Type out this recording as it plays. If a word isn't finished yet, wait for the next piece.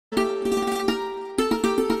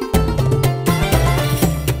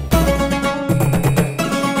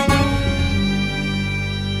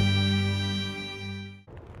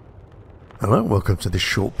welcome to this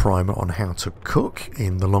short primer on how to cook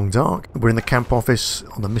in the long dark. We're in the camp office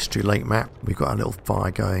on the Mystery Lake map. We've got a little fire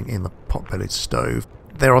going in the pot-bellied stove.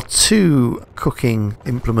 There are two cooking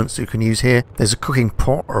implements you can use here. There's a cooking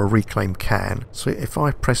pot or a reclaimed can. So if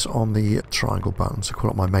I press on the triangle button to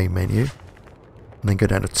call up my main menu, and then go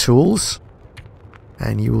down to Tools,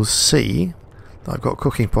 and you will see that I've got a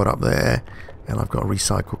cooking pot up there, and I've got a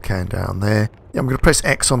recycled can down there. I'm going to press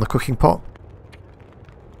X on the cooking pot,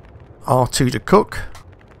 R2 to cook,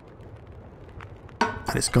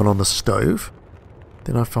 and it's gone on the stove.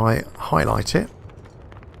 Then if I highlight it,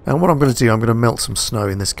 and what I'm going to do, I'm going to melt some snow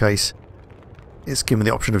in this case. It's given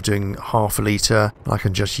the option of doing half a litre. I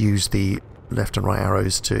can just use the left and right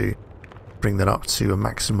arrows to bring that up to a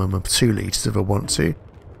maximum of 2 litres if I want to.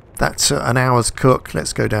 That's an hour's cook.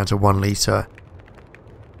 Let's go down to 1 litre.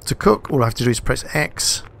 To cook, all I have to do is press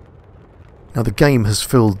X. Now the game has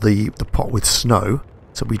filled the pot with snow,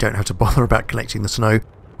 so we don't have to bother about collecting the snow.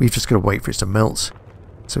 We've just got to wait for it to melt.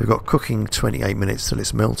 So we've got cooking 28 minutes till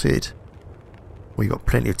it's melted. We've got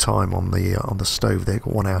plenty of time on the stove there,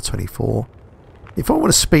 got 1 hour 24. If I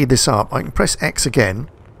want to speed this up, I can press X again,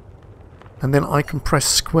 and then I can press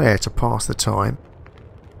square to pass the time,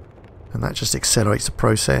 and that just accelerates the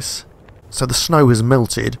process. So the snow has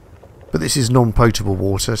melted, but this is non-potable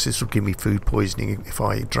water, so this will give me food poisoning if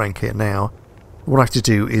I drank it now. What I have to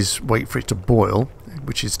do is wait for it to boil,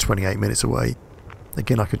 which is 28 minutes away.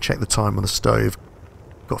 Again, I can check the time on the stove.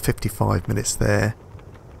 Got 55 minutes there.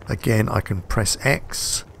 Again, I can press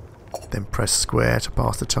X, then press square to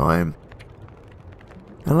pass the time.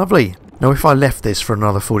 And lovely. Now if I left this for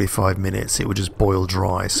another 45 minutes, it would just boil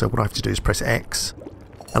dry. So what I have to do is press X,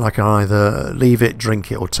 and I can either leave it,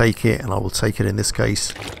 drink it, or take it, and I will take it in this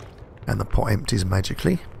case. And the pot empties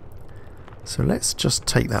magically. So let's just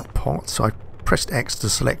take that pot. So I pressed X to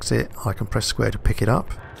select it. I can press square to pick it up.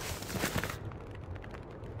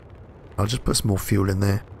 I'll just put some more fuel in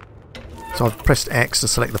there. So I've pressed X to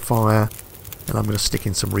select the fire, and I'm going to stick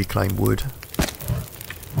in some reclaimed wood.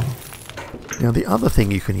 Now the other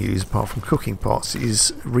thing you can use apart from cooking pots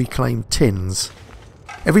is reclaimed tins.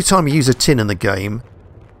 Every time you use a tin in the game,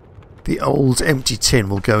 the old empty tin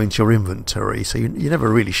will go into your inventory, so you're never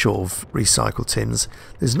really sure of recycled tins.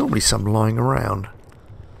 There's normally some lying around.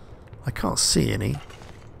 I can't see any.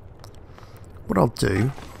 What I'll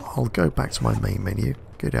do, I'll go back to my main menu,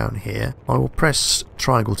 go down here. I will press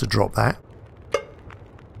triangle to drop that.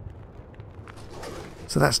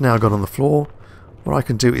 So that's now gone on the floor. What I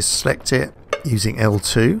can do is select it using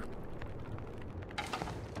L2.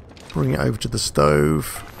 Bring it over to the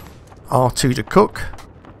stove. R2 to cook.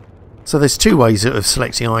 So there's two ways of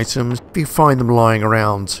selecting items. If you find them lying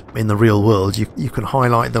around in the real world, you can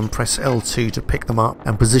highlight them, press L2 to pick them up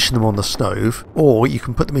and position them on the stove, or you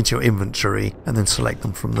can put them into your inventory and then select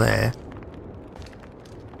them from there.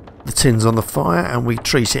 The tin's on the fire, and we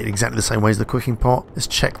treat it exactly the same way as the cooking pot. Let's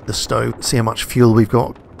check the stove, see how much fuel we've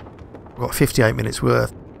got. We've got 58 minutes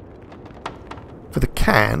worth. For the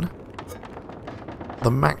can,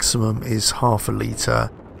 the maximum is half a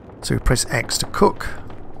litre, so we press X to cook.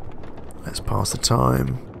 Let's pass the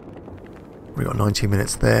time. We've got 90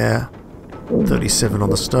 minutes there. 37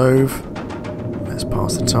 on the stove. Let's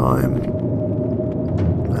pass the time.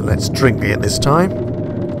 And let's drink it this time.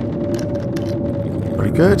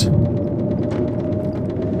 Very good.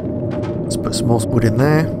 Let's put some more wood in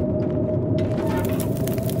there.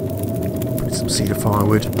 Put some cedar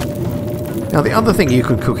firewood. Now the other thing you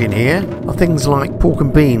can cook in here are things like pork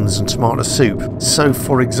and beans and tomato soup. So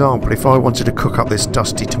for example, if I wanted to cook up this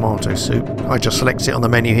dusty tomato soup, I just select it on the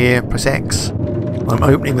menu here, press X. I'm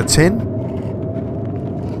opening the tin.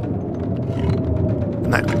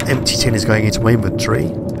 And that empty tin is going into my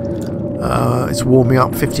inventory. It's warming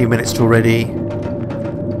up, 15 minutes already.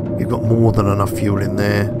 We've got more than enough fuel in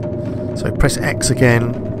there. So press X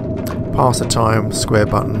again, pass the time, square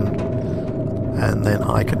button, and then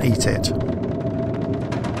I can eat it.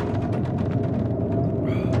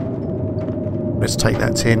 Let's take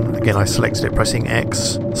that tin. Again, I selected it, pressing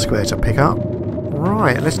X, square to pick up.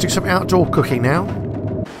 Right, let's do some outdoor cooking now.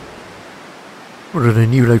 We're at a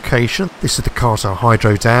new location. This is the Carter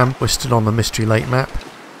Hydro Dam. We're still on the Mystery Lake map.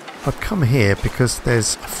 I've come here because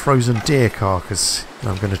there's a frozen deer carcass that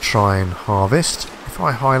I'm going to try and harvest. If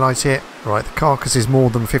I highlight it, right, the carcass is more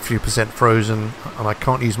than 50% frozen, and I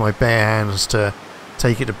can't use my bare hands to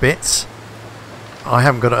take it to bits. I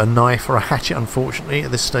haven't got a knife or a hatchet, unfortunately, at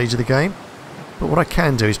this stage of the game. But what I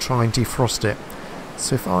can do is try and defrost it.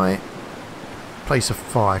 So if I place a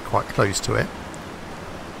fire quite close to it,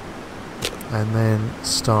 and then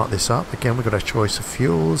start this up. Again, we've got a choice of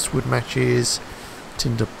fuels, wood matches,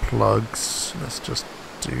 tinder plugs. Let's just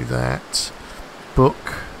do that. book.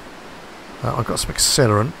 I've got some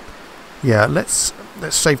accelerant. Yeah, let's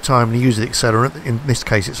save time and use the accelerant. In this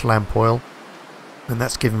case it's lamp oil, and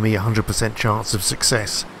that's giving me 100% chance of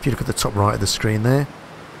success. If you look at the top right of the screen there.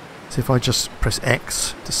 So if I just press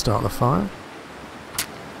X to start the fire.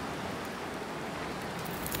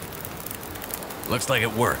 Looks like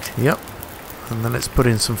it worked. Yep. And then let's put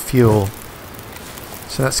in some fuel.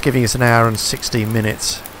 So that's giving us an hour and 16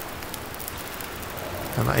 minutes.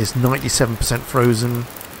 And that is 97% frozen.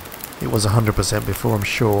 It was 100% before, I'm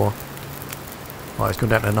sure. Right, it's gone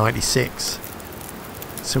down to 96.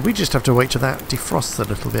 So we just have to wait till that defrosts a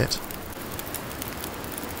little bit.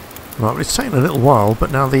 Right, it's taken a little while,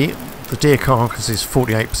 but now the deer carcass is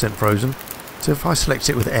 48% frozen. So if I select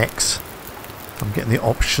it with X, I'm getting the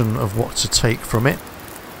option of what to take from it.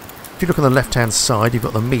 If you look on the left hand side, you've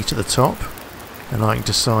got the meat at the top, and I can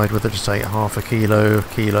decide whether to take half a kilo,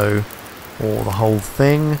 or the whole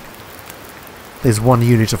thing. There's 1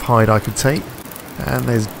 unit of hide I could take, and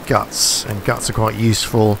there's guts, and guts are quite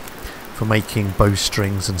useful for making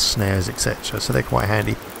bowstrings and snares, etc. So they're quite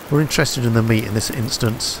handy. We're interested in the meat in this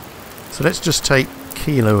instance, so let's just take a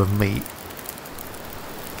kilo of meat.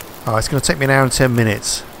 Oh, it's going to take me an hour and 10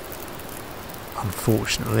 minutes.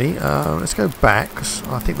 Unfortunately, let's go back, because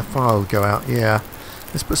I think the fire will go out. Yeah,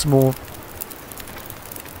 let's put some more.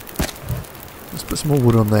 Let's put some more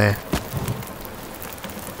wood on there,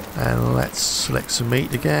 and let's select some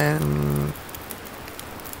meat again.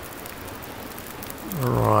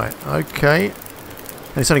 Right, okay.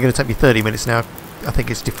 And it's only going to take me 30 minutes now. I think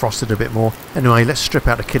it's defrosted a bit more. Anyway, let's strip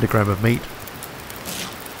out a kilogram of meat.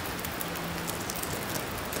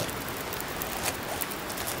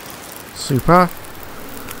 Super.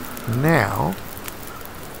 Now,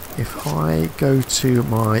 if I go to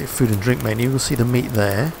my food and drink menu, you'll see the meat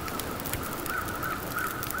there.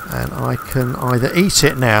 And I can either eat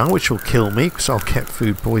it now, which will kill me because I'll get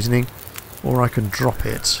food poisoning, or I can drop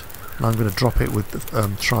it. And I'm going to drop it with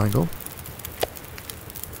the triangle.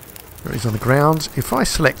 There it is on the ground. If I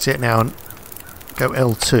select it now and go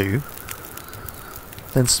L2,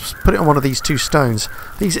 then put it on one of these 2 stones.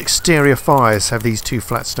 These exterior fires have these 2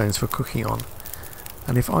 flat stones for cooking on.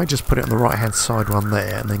 And if I just put it on the right hand side one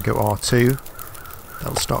there and then go R2,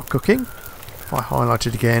 that'll start cooking. If I highlight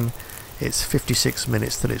it again, it's 56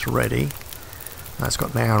 minutes till it's ready. That's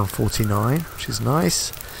got an hour and 49, which is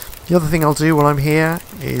nice. The other thing I'll do while I'm here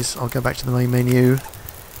is I'll go back to the main menu,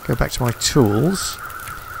 go back to my tools,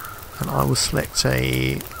 and I will select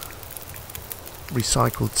a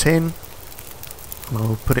recycled tin, and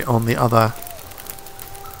I'll put it on the other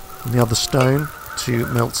stone to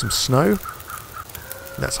melt some snow.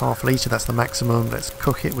 That's half a litre, that's the maximum. Let's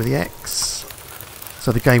cook it with the X.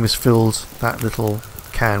 So the game has filled that little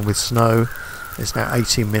can with snow. It's now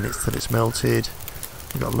 18 minutes till it's melted.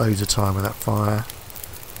 We've got loads of time with that fire.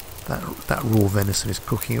 That raw venison is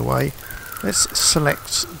cooking away. Let's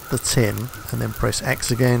select the tin and then press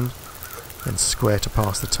X again, then square to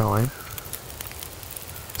pass the time.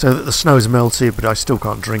 So that the snow is melted, but I still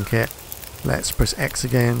can't drink it. Let's press X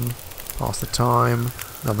again, pass the time.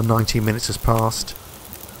 Another 19 minutes has passed.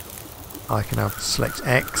 I can now select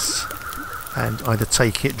X and either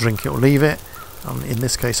take it, drink it, or leave it. In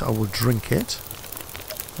this case, I will drink it.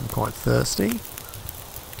 I'm quite thirsty.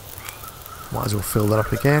 Might as well fill that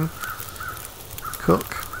up again.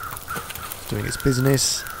 Cook. It's doing its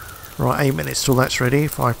business. Right, 8 minutes till that's ready.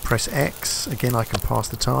 If I press X, again I can pass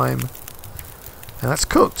the time. And that's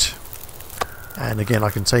cooked. And again I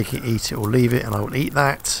can take it, eat it, or leave it, and I will eat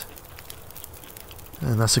that.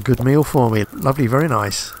 And that's a good meal for me. Lovely, very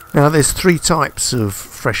nice. Now there's 3 types of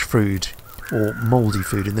fresh food, or mouldy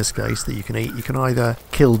food in this case, that you can eat. You can either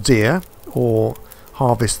kill deer, or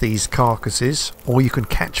harvest these carcasses, or you can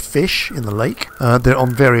catch fish in the lake. They're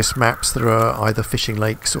on various maps. There are either fishing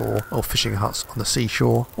lakes or fishing huts on the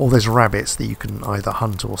seashore, or there's rabbits that you can either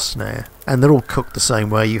hunt or snare. And they're all cooked the same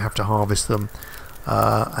way. You have to harvest them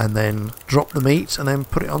and then drop the meat and then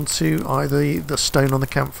put it onto either the stone on the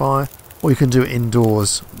campfire, or you can do it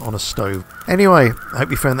indoors on a stove. Anyway, I hope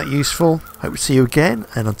you found that useful. Hope to see you again,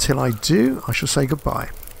 and until I do, I shall say goodbye.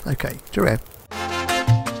 Okay, cheerio.